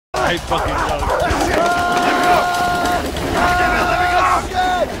hate fucking dogs.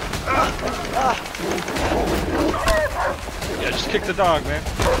 Yeah, just kick the dog, man.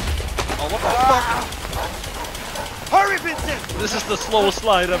 Oh, what the fuck? Hurry, Vincent! This is the slowest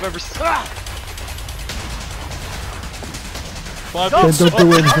slide I've ever seen. Don't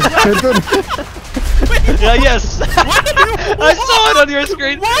do anything. Yeah, yes! I saw it on your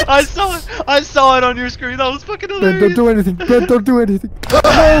screen! What? I saw it on your screen! That was fucking hilarious! Ben, don't do anything. Ben, don't do anything. No,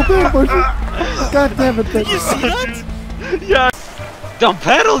 Ben, God damn it, Ben. You see that? Yeah! Don't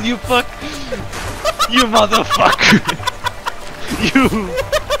pedal, you fuck! You motherfucker! You!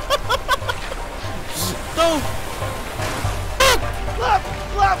 No!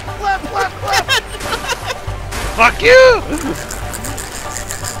 Fuck you!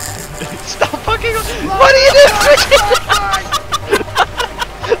 Stop fucking! What are you doing?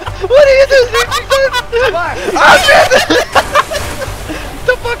 What are you doing? Oh shit!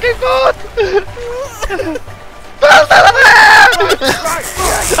 The fucking boat!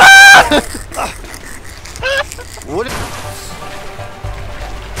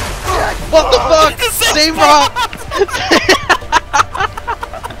 What the fuck? Same rock!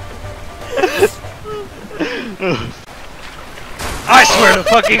 I swear to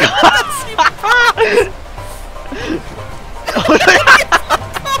fucking God!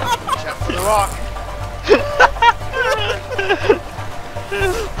 Check for the rock.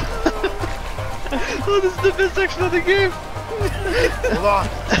 Oh, this is the best section of the game. Hold on.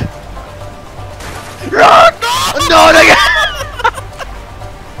 Rock! No, no,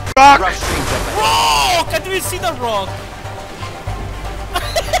 Rock! Rock! I didn't see the rock!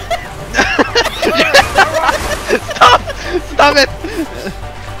 Stop! Stop it!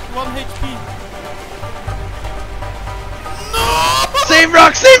 1 HP. Same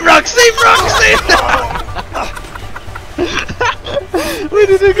rock, same rock, same rock, same We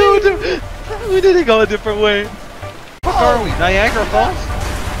didn't go a different way. Where are we? Niagara Falls?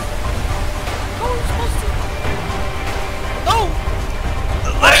 No!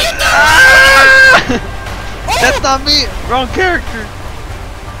 That's not me! Wrong character!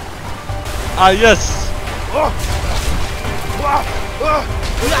 Ah, yes!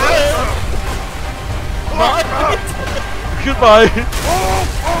 Goodbye!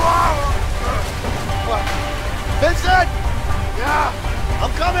 Vincent! Yeah!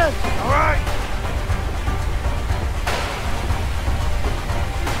 I'm coming! Alright!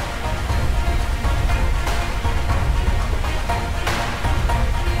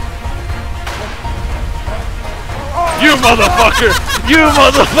 You motherfucker! You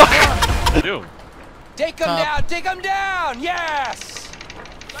motherfucker! Dude. Take him down! Take him down! Yes!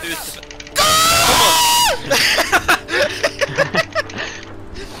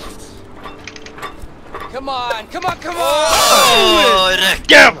 Come on! Come on! Come on! Oh,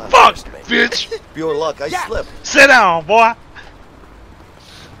 get fucked, bitch! Pure luck, I slipped. Sit down, boy!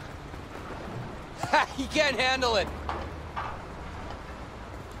 He can't handle it.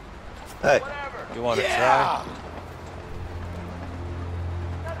 Hey, you want to try?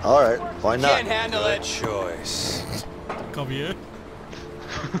 Alright, why not? Can't handle it. Choice. Come here.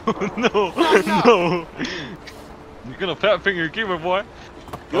 No, no! You're gonna fat finger your keyboard, boy.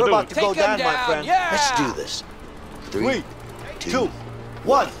 You're Don't about do to it. go Take him down, my down, friend. yeah. Let's do this. 3, 2,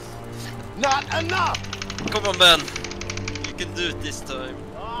 1. Not enough! Come on, man. You can do it this time.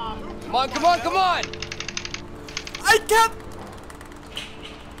 Come on! Come on! Come on! I can't!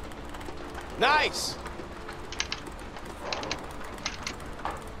 Nice!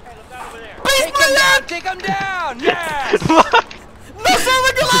 Take him down! Take him down! Yes! No,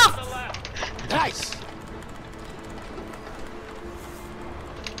 someone get off! Nice!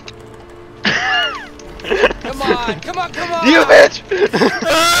 Come on! Come on! Come on! You bitch!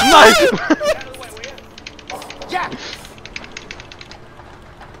 Nice! Yeah!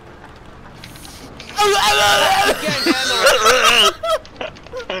 He can't handle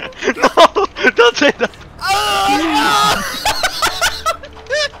it. No! Don't say that!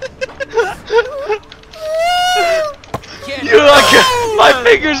 Can't You like it! My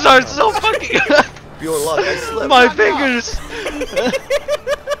fingers are so fucking. Pure luck, I slipped. My fingers!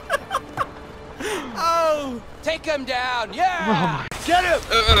 Oh! Take him down! Yeah! Get him!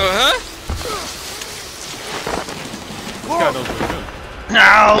 Huh? God knows what he's doing.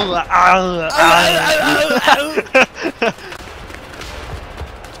 Ow! Ow!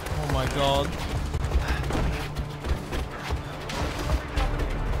 Oh my god.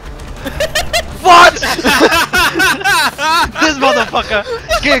 What? This motherfucker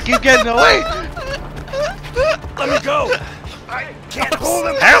can't keep getting away. Let me go! I can't hold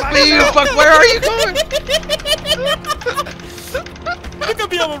him! Help me, you fuck! Where are you going? Look at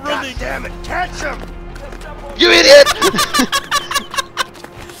me, I'm running. Damn it, catch him! You idiot!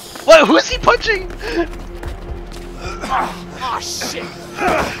 What? Who is he punching? Oh shit!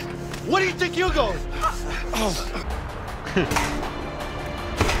 What do you think you're going?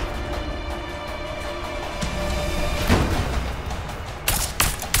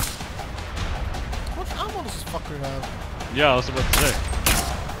 What ammo does this fucker have? Yeah, I was about to say.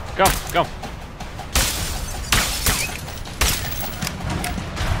 Come, come.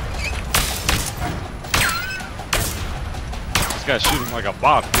 This guy's shooting like a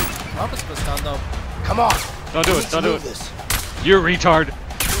bot. I'm just gonna stand up. Come on! Don't do it, don't do it. This. You retard.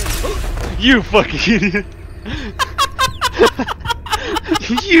 You fucking idiot.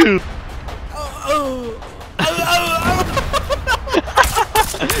 You.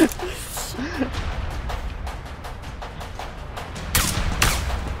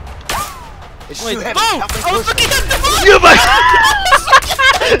 It's Wait, too no! heavy. Help me I was push looking it. at the ball! You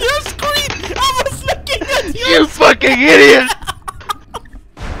Your screen! I was looking at you! You fucking idiot.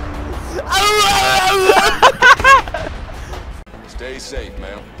 Stay safe,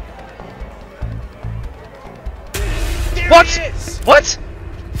 man. What? What?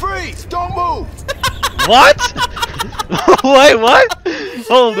 Freeze! Don't move! What? Wait, what?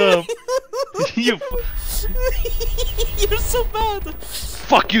 Hold up. You. You're so bad!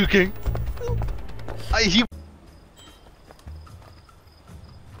 Fuck you, King. You.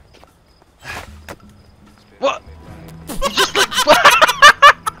 What? You just like.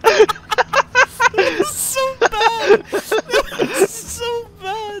 So bad! So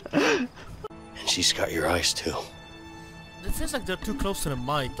bad! And she's got your eyes too. It feels like they're too close to the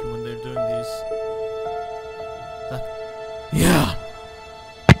mic when they're doing these. Like, yeah!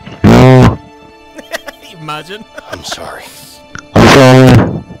 Imagine. I'm sorry.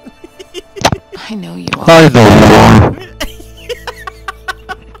 I know you are. I know you are.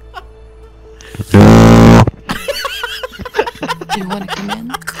 Do you want to come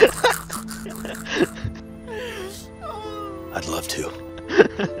in? I'd love to.